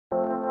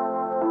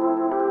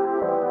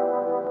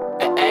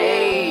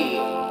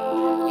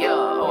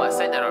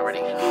said that already.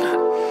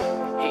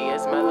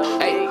 HeIsMellowD.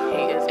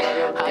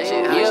 HeIsMellowD.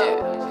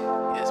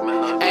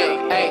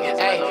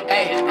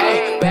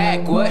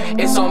 Backward,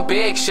 it's on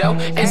Big Show,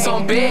 it's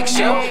on Big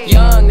Show.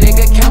 Young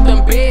nigga, count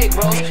them big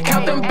rolls,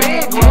 count them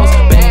big rolls.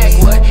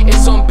 Backward,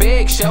 it's on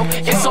Big Show,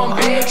 it's on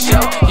Big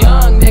Show.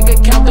 Young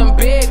nigga, count them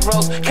big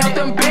rolls, count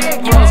them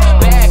big rolls.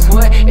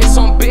 Backward, it's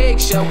on Big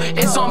Show,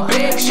 it's on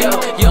Big Show.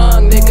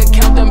 Young nigga,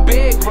 count them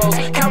big rolls,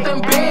 count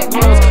them big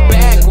rolls.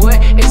 Backward,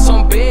 it's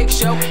on Big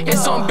Show,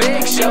 it's on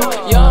Big Show.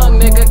 Young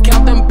nigga,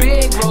 count them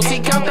big rolls, he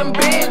count them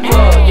big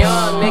rolls.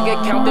 Young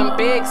nigga, count them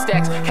big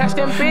stacks, cash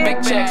them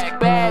big checks.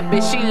 Bad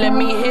bitch, she let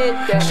me hit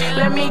that,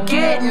 let me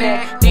get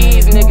that.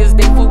 These niggas,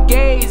 they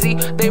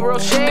fugazi, they real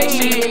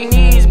shady. And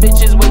these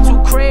bitches way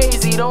too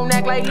crazy, don't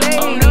act like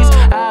ladies.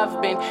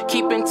 I've been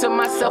keeping to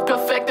myself,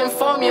 perfecting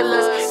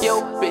formulas.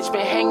 Yo, bitch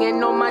been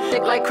hanging on my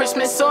dick like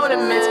Christmas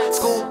ornaments.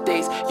 School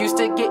days, used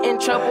to get in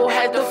trouble,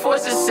 had to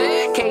force a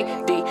sit.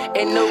 KD,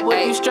 in the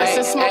wood, you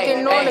stressing,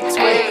 smoking on the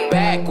twig.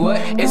 Backward,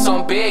 it's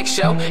on Big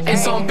Show,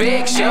 it's on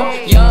Big Show.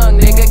 Young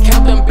nigga,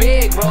 count them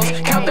big rolls,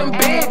 count them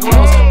big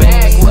rolls.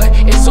 Backward,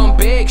 it's on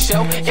Big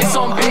Show, it's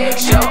on Big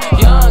Show.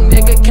 Young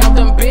nigga, count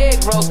them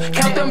big rolls,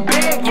 count them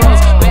big rolls.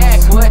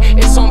 Backward,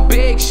 it's on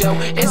Big Show,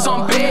 it's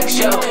on Big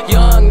Show.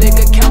 Young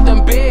nigga, count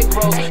them big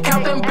rolls,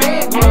 count them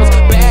big rolls.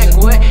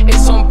 Backward,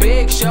 it's on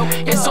Big Show,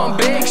 it's on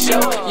Big Show.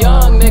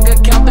 Young nigga,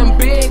 count them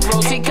big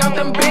rolls, he count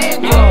them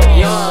big rolls.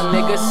 Young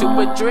nigga,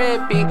 super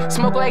drippy,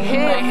 smoke like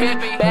hippie.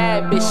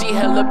 Bad bitch, she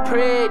hella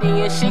pretty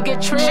and she get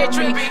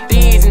trippy.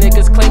 These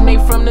niggas claim they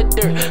from the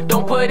dirt,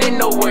 don't put in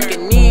no work.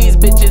 And these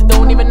bitches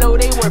don't even know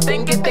they worth,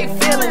 they get they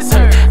feelings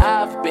hurt.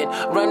 I've been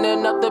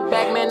running up the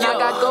back, man, I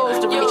got goals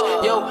to reach.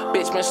 Yo,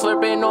 bitch been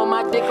slurping on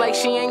my dick like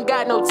she ain't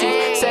got no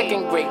teeth.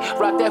 Second grade,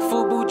 rock that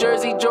FUBU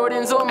jersey,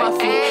 Jordans on my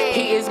feet.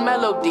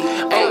 HeIsMellowD,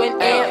 O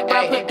and M,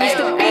 I produce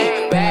the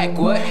beat.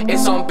 Backward,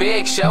 it's on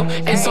Big Show,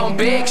 it's on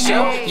Big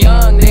Show.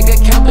 Young nigga,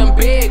 count them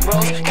big